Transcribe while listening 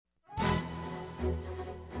And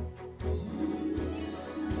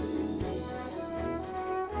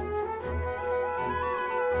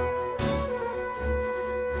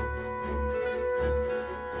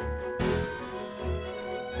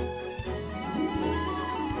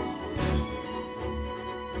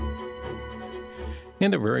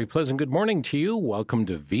a very pleasant good morning to you. Welcome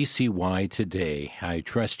to VCY Today. I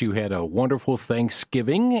trust you had a wonderful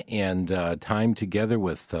Thanksgiving and time together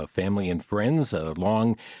with family and friends, a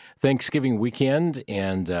long Thanksgiving weekend,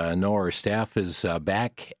 and I know our staff is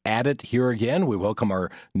back at it here again. We welcome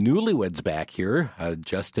our newlyweds back here,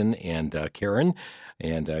 Justin and Karen,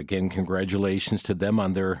 and again, congratulations to them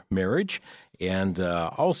on their marriage. And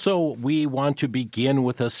also, we want to begin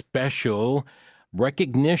with a special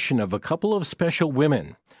recognition of a couple of special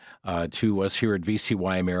women to us here at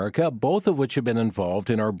VCY America, both of which have been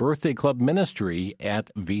involved in our birthday club ministry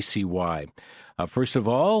at VCY. First of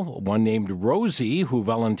all, one named Rosie, who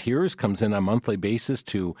volunteers, comes in on a monthly basis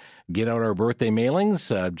to get out our birthday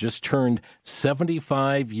mailings, just turned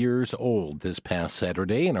 75 years old this past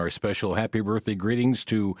Saturday, and our special happy birthday greetings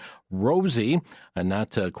to Rosie,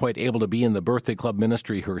 not quite able to be in the birthday club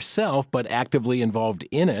ministry herself, but actively involved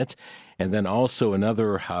in it. And then also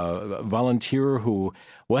another volunteer who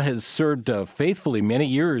has served faithfully many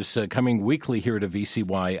years, coming weekly here to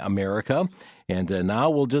VCY America. And now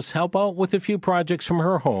we'll just help out with a few projects from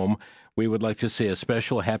her home. We would like to say a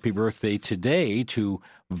special happy birthday today to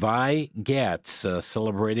Vi Gatz,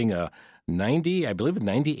 celebrating a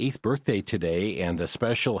 98th birthday today, and a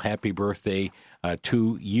special happy birthday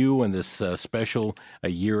to you in this special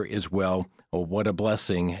year as well. Oh, what a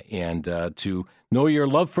blessing, and to know your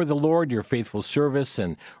love for the Lord, your faithful service,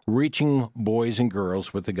 and reaching boys and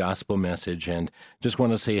girls with the gospel message. And just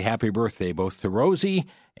want to say happy birthday both to Rosie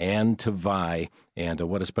and to Vi, and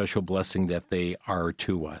what a special blessing that they are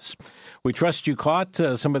to us. We trust you caught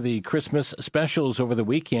some of the Christmas specials over the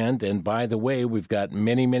weekend, and by the way, we've got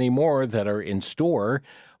many, many more that are in store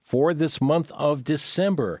for this month of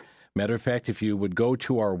December. Matter of fact, if you would go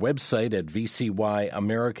to our website at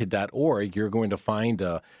vcyamerica.org, you're going to find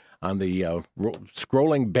on the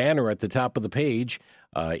scrolling banner at the top of the page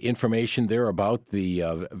information there about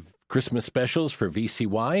the Christmas specials for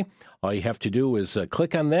VCY. All you have to do is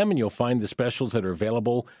click on them, and you'll find the specials that are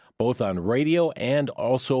available both on radio and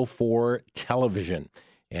also for television.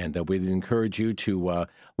 And we'd encourage you to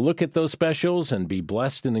look at those specials and be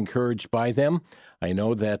blessed and encouraged by them. I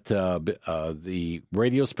know that the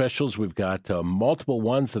radio specials, we've got multiple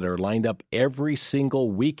ones that are lined up every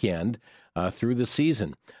single weekend through the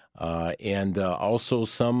season. And also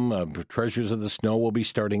some Treasures of the Snow will be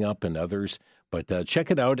starting up, and others. But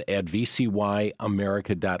check it out at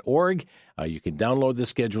vcyamerica.org. You can download the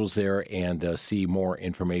schedules there and see more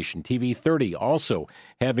information. TV 30 also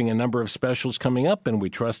having a number of specials coming up, and we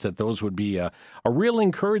trust that those would be a real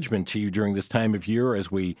encouragement to you during this time of year as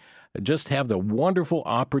we just have the wonderful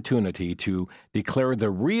opportunity to declare the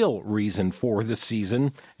real reason for the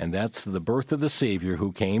season, and that's the birth of the Savior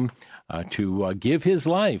who came to give his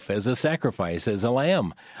life as a sacrifice, as a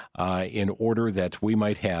lamb, in order that we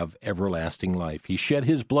might have everlasting life. He shed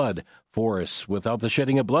his blood for us. Without the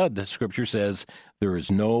shedding of blood, the Scripture says, there is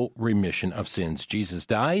no remission of sins. Jesus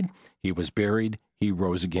died, he was buried, he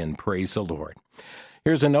rose again. Praise the Lord.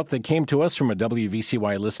 Here's a note that came to us from a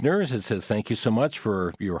WVCY listener. It says, thank you so much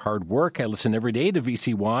for your hard work. I listen every day to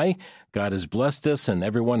VCY. God has blessed us and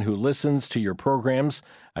everyone who listens to your programs.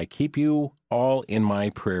 I keep you all in my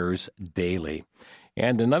prayers daily.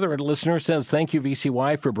 And another listener says, thank you,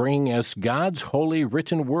 VCY, for bringing us God's holy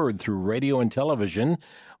written word through radio and television.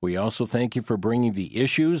 We also thank you for bringing the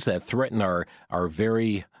issues that threaten our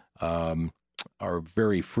very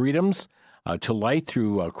freedoms to light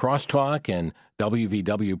through Crosstalk and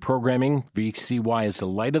WVW programming. VCY is the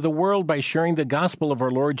light of the world by sharing the gospel of our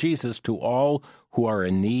Lord Jesus to all who are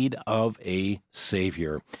in need of a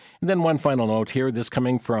Savior. And then one final note here, this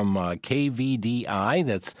coming from KVDI,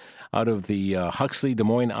 that's out of the Huxley, Des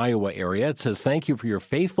Moines, Iowa area. It says, thank you for your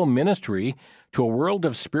faithful ministry to a world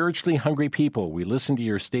of spiritually hungry people. We listen to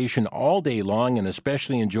your station all day long and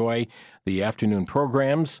especially enjoy the afternoon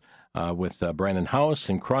programs with Brandon House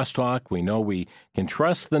and Crosstalk. We know we can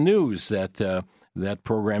trust the news that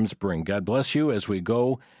programs bring. God bless you as we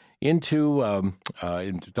go into,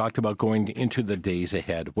 talked about going into the days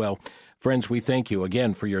ahead. Well, friends, we thank you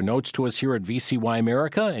again for your notes to us here at VCY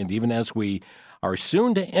America, and even as we are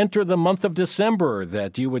soon to enter the month of December,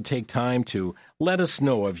 that you would take time to let us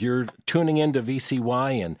know if you're tuning into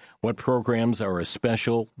VCY and what programs are a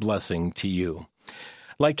special blessing to you.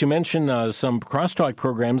 Like to mention some crosstalk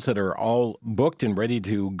programs that are all booked and ready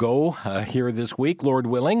to go here this week, Lord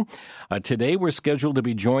willing. Today we're scheduled to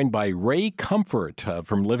be joined by Ray Comfort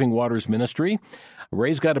from Living Waters Ministry.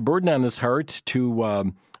 Ray's got a burden on his heart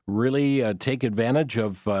to really take advantage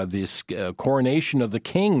of this coronation of the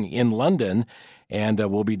King in London, and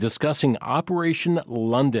we'll be discussing Operation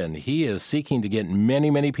London. He is seeking to get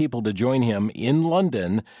many, many people to join him in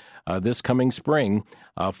London this coming spring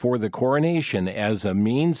for the coronation as a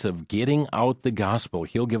means of getting out the gospel.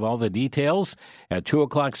 He'll give all the details at 2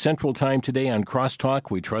 o'clock Central Time today on Crosstalk.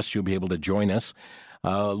 We trust you'll be able to join us.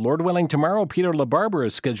 Lord willing, tomorrow, Peter LaBarbera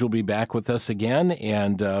is scheduled to be back with us again,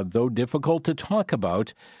 and though difficult to talk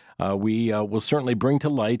about, we will certainly bring to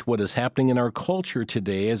light what is happening in our culture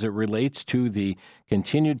today as it relates to the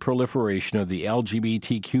continued proliferation of the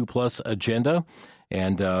LGBTQ plus agenda.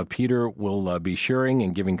 And Peter will be sharing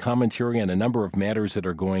and giving commentary on a number of matters that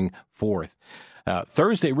are going forth.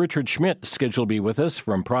 Thursday, Richard Schmidt is scheduled to be with us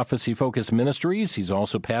from Prophecy Focus Ministries. He's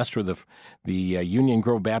also pastor of the Union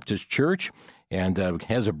Grove Baptist Church and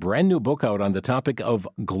has a brand new book out on the topic of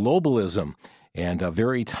globalism. And a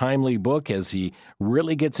very timely book as he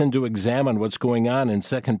really gets into examine what's going on in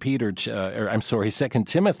 2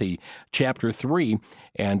 Timothy chapter 3,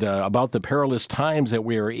 and about the perilous times that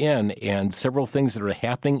we are in and several things that are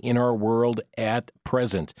happening in our world at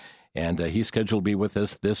present. And he's scheduled to be with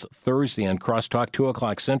us this Thursday on Crosstalk, 2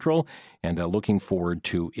 o'clock Central, and looking forward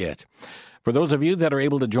to it. For those of you that are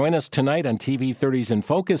able to join us tonight on TV30's In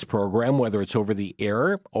Focus program, whether it's over the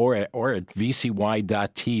air or at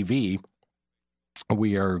vcy.tv,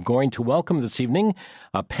 we are going to welcome this evening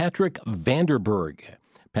Patrick Vanderberg.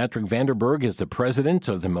 Patrick Vanderberg is the president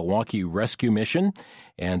of the Milwaukee Rescue Mission,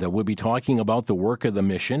 and we'll be talking about the work of the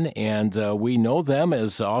mission, and we know them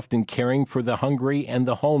as often caring for the hungry and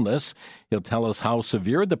the homeless. He'll tell us how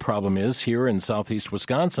severe the problem is here in southeast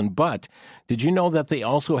Wisconsin, but did you know that they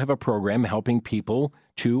also have a program helping people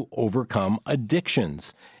to overcome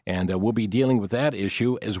addictions? And we'll be dealing with that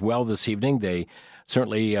issue as well this evening. They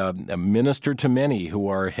certainly minister to many who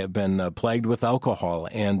have been plagued with alcohol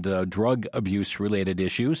and drug abuse-related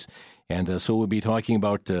issues. And so we'll be talking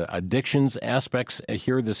about addictions aspects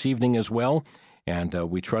here this evening as well. And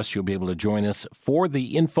we trust you'll be able to join us for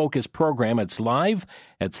the In Focus program. It's live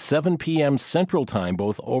at 7 p.m. Central Time,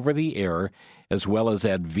 both over the air as well as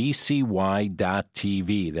at vcy.tv.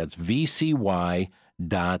 That's vcy.tv.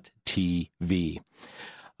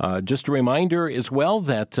 Just a reminder as well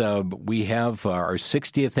that we have our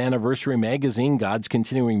 60th anniversary magazine, God's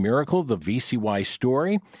Continuing Miracle, the VCY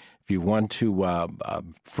Story. If you want to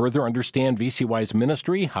further understand VCY's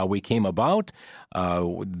ministry, how we came about,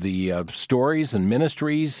 the stories and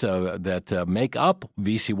ministries that make up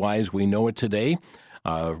VCY as we know it today,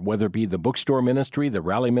 whether it be the bookstore ministry, the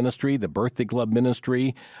rally ministry, the birthday club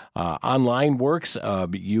ministry, online works,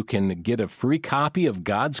 you can get a free copy of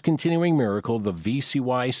God's Continuing Miracle, the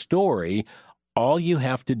VCY Story. All you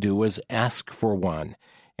have to do is ask for one.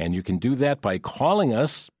 And you can do that by calling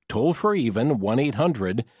us toll-free even,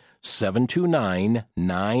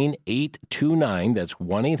 1-800-729-9829. That's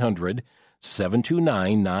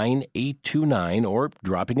 1-800-729-9829, or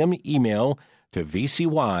dropping them an email to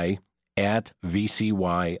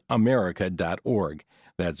vcy@vcyamerica.org.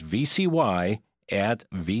 That's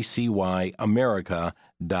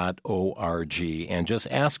vcy@vcyamerica.org. And just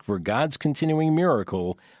ask for God's Continuing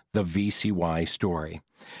Miracle, the VCY Story.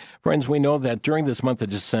 Friends, we know that during this month of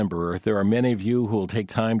December, there are many of you who will take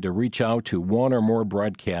time to reach out to one or more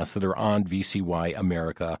broadcasts that are on VCY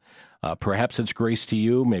America. Perhaps it's Grace to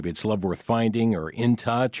You, maybe it's Love Worth Finding, or In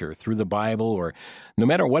Touch, or Through the Bible, or no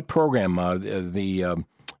matter what program, the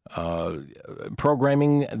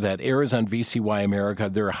programming that airs on VCY America,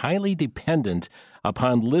 they're highly dependent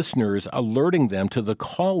upon listeners alerting them to the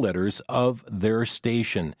call letters of their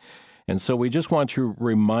station. And so we just want to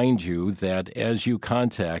remind you that as you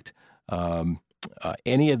contact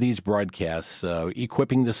any of these broadcasts,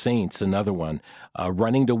 Equipping the Saints, another one,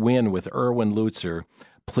 Running to Win with Erwin Lutzer,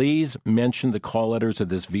 please mention the call letters of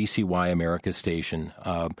this VCY America station.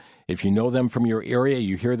 If you know them from your area,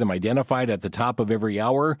 you hear them identified at the top of every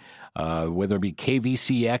hour, whether it be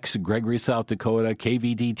KVCX, Gregory, South Dakota,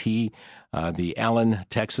 KVDT, the Allen,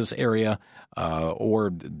 Texas area,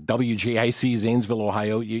 or WJIC, Zanesville,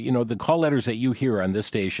 Ohio. You know, the call letters that you hear on this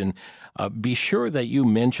station, be sure that you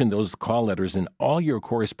mention those call letters in all your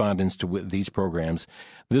correspondence to these programs.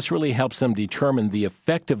 This really helps them determine the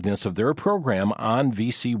effectiveness of their program on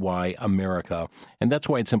VCY America. And that's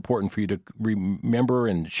why it's important for you to remember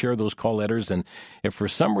and share those call letters. And if for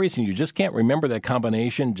some reason you just can't remember that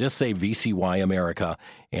combination, just say VCY America,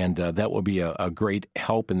 and that will be a great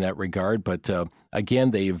help in that regard. But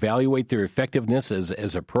again, they evaluate their effectiveness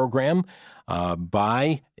as a program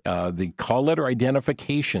by the call letter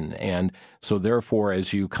identification. And so therefore,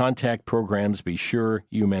 as you contact programs, be sure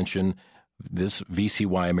you mention this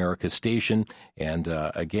VCY America station. And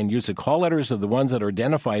again, use the call letters of the ones that are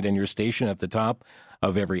identified in your station at the top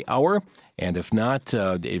of every hour. And if not,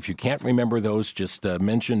 if you can't remember those, just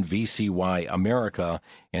mention VCY America,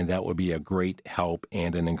 and that would be a great help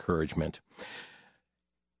and an encouragement.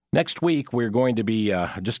 Next week, we're going to be,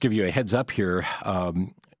 just give you a heads up here,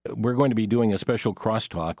 we're going to be doing a special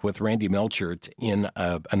crosstalk with Randy Melchert in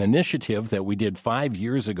an initiative that we did 5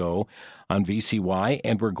 years ago on VCY,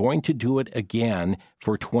 and we're going to do it again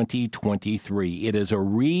for 2023. It is a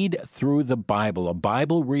read through the Bible, a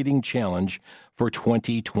Bible reading challenge for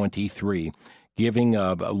 2023, giving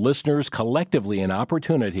listeners collectively an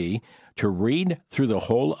opportunity to read through the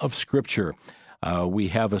whole of Scripture. We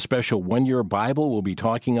have a special one-year Bible we'll be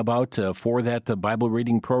talking about for that Bible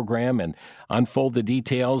reading program and unfold the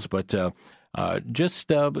details. But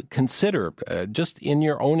just consider, just in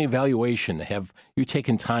your own evaluation, have you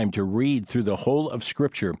taken time to read through the whole of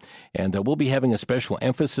Scripture? And we'll be having a special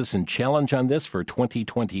emphasis and challenge on this for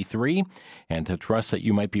 2023, and to trust that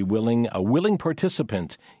you might be a willing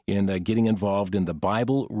participant in getting involved in the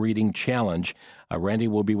Bible reading challenge. Randy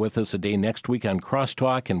will be with us a day next week on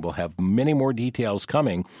Crosstalk, and we'll have many more details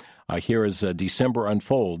coming here as December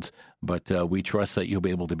unfolds. But we trust that you'll be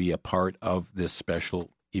able to be a part of this special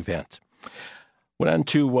event. Went on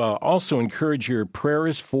to also encourage your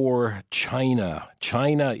prayers for China.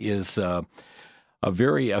 China is a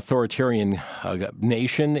very authoritarian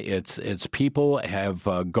nation. Its people have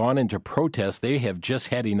gone into protest. They have just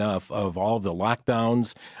had enough of all the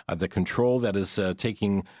lockdowns, the control that is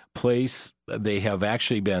taking place. They have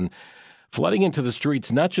actually been flooding into the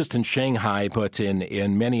streets, not just in Shanghai, but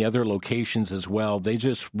in many other locations as well. They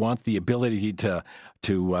just want the ability to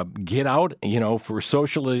get out, for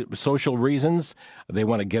social reasons. They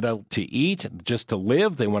want to get out to eat, just to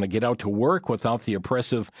live. They want to get out to work without the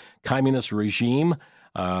oppressive communist regime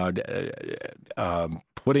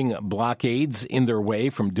putting blockades in their way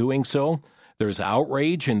from doing so. There's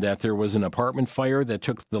outrage in that there was an apartment fire that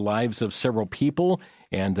took the lives of several people,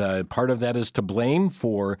 and part of that is to blame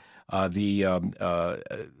for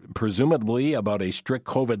presumably about a strict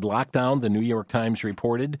COVID lockdown, the New York Times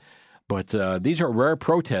reported. But these are rare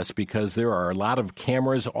protests because there are a lot of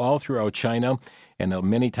cameras all throughout China, and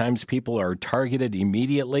many times people are targeted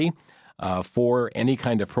immediately for any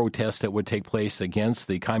kind of protest that would take place against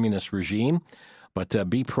the communist regime. But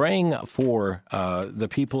be praying for the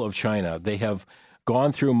people of China. They have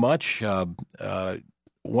gone through much.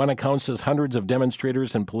 One account says hundreds of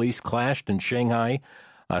demonstrators and police clashed in Shanghai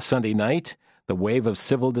Sunday night. The wave of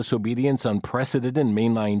civil disobedience unprecedented in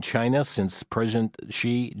mainland China since President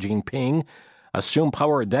Xi Jinping assumed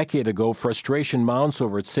power a decade ago. Frustration mounts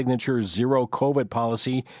over its signature zero COVID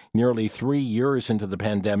policy nearly 3 years into the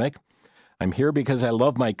pandemic. I'm here because I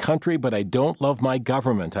love my country, but I don't love my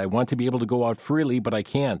government. I want to be able to go out freely, but I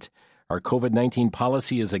can't. Our COVID-19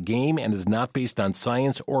 policy is a game and is not based on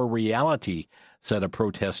science or reality, said a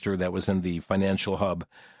protester that was in the financial hub.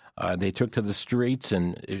 They took to the streets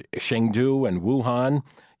in Chengdu and Wuhan.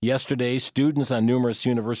 Yesterday, students on numerous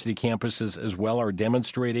university campuses as well are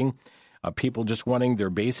demonstrating. People just wanting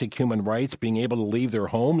their basic human rights, being able to leave their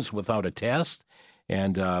homes without a test,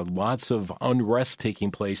 and lots of unrest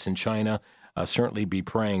taking place in China. Certainly be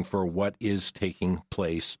praying for what is taking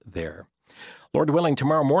place there. Lord willing,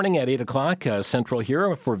 tomorrow morning at 8 o'clock Central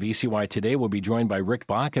here for VCY Today, we'll be joined by Rick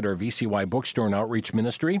Bach at our VCY Bookstore and Outreach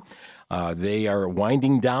Ministry. They are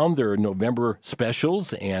winding down their November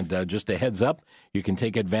specials, and just a heads up, you can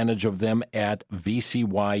take advantage of them at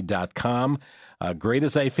vcy.com. Great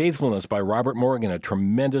is Thy Faithfulness by Robert Morgan, a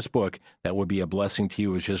tremendous book that would be a blessing to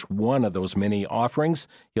you as just one of those many offerings.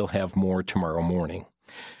 He'll have more tomorrow morning.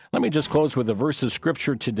 Let me just close with a verse of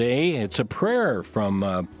Scripture today. It's a prayer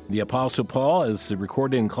from the Apostle Paul, as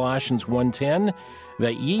recorded in Colossians 1:10,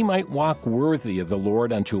 that ye might walk worthy of the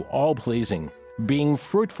Lord unto all pleasing, being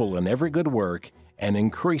fruitful in every good work, and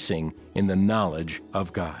increasing in the knowledge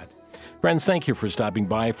of God. Friends, thank you for stopping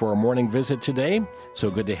by for our morning visit today.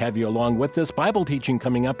 So good to have you along with this Bible teaching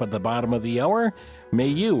coming up at the bottom of the hour. May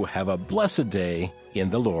you have a blessed day in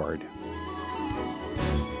the Lord.